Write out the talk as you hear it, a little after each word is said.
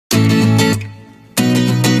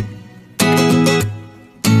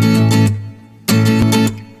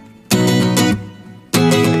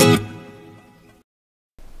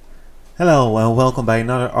Hello and welcome by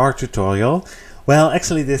another art tutorial. Well,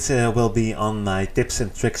 actually this will be on my tips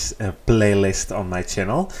and tricks playlist on my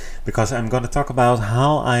channel, because I'm going to talk about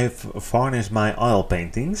how I've varnished my oil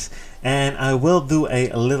paintings, and I will do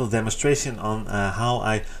a little demonstration on how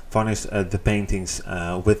I varnish the paintings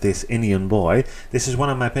with this Indian boy. This is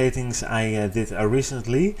one of my paintings I did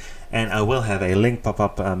recently, and I will have a link pop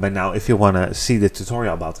up by now if you want to see the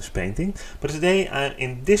tutorial about this painting. But today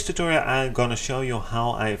in this tutorial I'm going to show you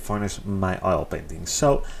how I varnish my oil paintings.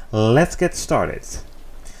 So let's get started.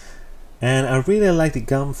 And I really like the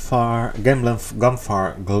gamblin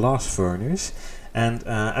gloss varnish, and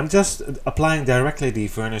I'm just applying directly the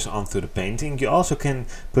varnish onto the painting. You also can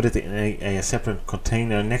put it in a separate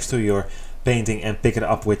container next to your painting and pick it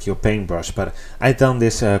up with your paintbrush, but I've done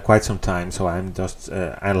this quite some time, so I'm just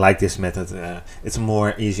I like this method. It's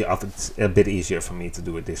it's a bit easier for me to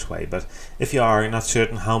do it this way. But if you are not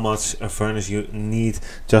certain how much varnish you need,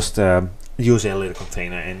 just use a little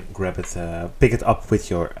container and grab it, pick it up with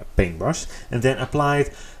your paintbrush, and then apply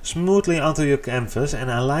it smoothly onto your canvas.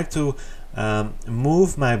 And I like to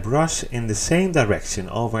move my brush in the same direction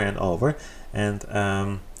over and over,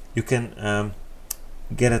 and you can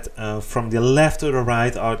get it from the left to the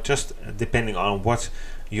right, or just depending on what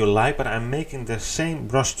you like. But I'm making the same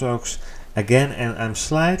brush strokes again, and I'm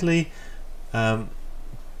slightly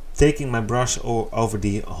taking my brush over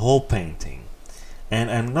the whole painting. And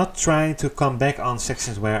I'm not trying to come back on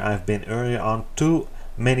sections where I've been earlier on too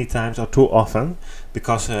many times or too often,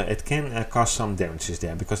 because it can cause some damages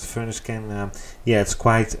there, because the varnish can it's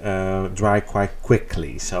quite dry quite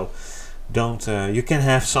quickly. So don't you can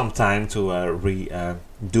have some time to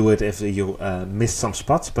redo it if you miss some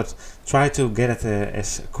spots, but try to get it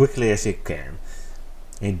as quickly as you can.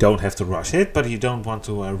 You don't have to rush it, but you don't want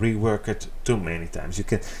to rework it too many times. You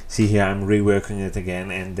can see here I'm reworking it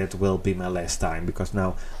again, and that will be my last time, because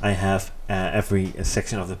now I have every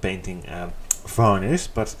section of the painting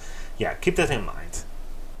varnished. But yeah, keep that in mind.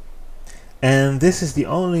 And this is the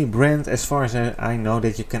only brand, as far as I know,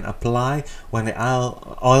 that you can apply when the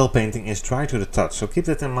oil painting is dry to the touch. So keep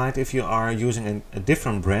that in mind. If you are using a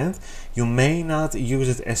different brand, you may not use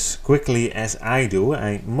it as quickly as I do.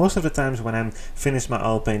 Most of the times when I'm finished my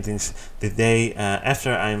oil paintings, the day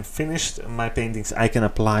after I'm finished my paintings, I can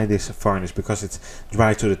apply this varnish because it's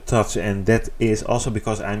dry to the touch. And that is also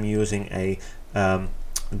because I'm using a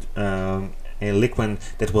liquid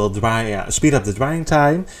that will speed up the drying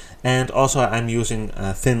time, and also I'm using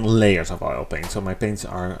thin layers of oil paint, so my paints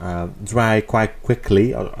are dry quite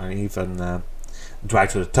quickly, or even dry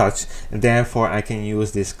to the touch, and therefore I can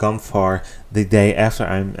use this Gamblin the day after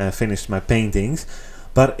I'm finished my paintings.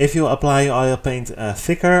 But if you apply oil paint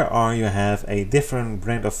thicker, or you have a different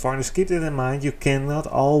brand of varnish, keep that in mind. You cannot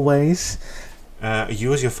always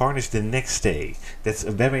use your varnish the next day. That's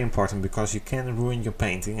very important, because you can ruin your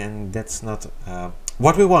painting, and that's not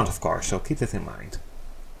what we want, of course, so keep that in mind.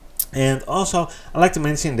 And also I like to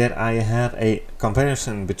mention that I have a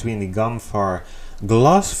comparison between the Gamblin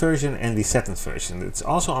gloss version and the satin version. It's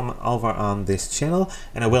also over on this channel,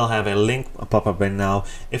 and I will have a link pop up by now.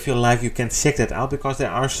 If you like, you can check that out, because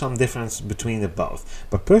there are some difference between the both.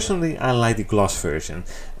 But personally I like the gloss version.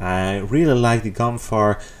 I really like the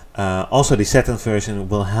Gamblin. Also the satin version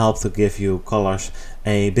will help to give you colors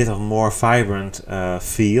a bit of more vibrant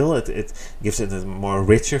feel. It gives it a more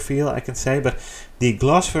richer feel, I can say. But the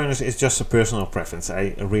gloss varnish is just a personal preference.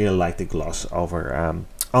 I really like the gloss over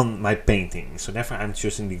on my painting, so therefore I'm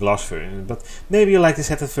choosing the gloss version. But maybe you like the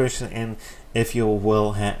satin version, and if you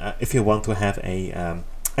will if you want to have a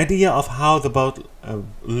idea of how the both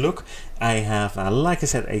look, I have like I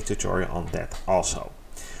said, a tutorial on that also.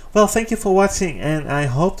 Well, thank you for watching, and I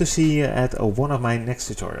hope to see you at one of my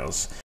next tutorials.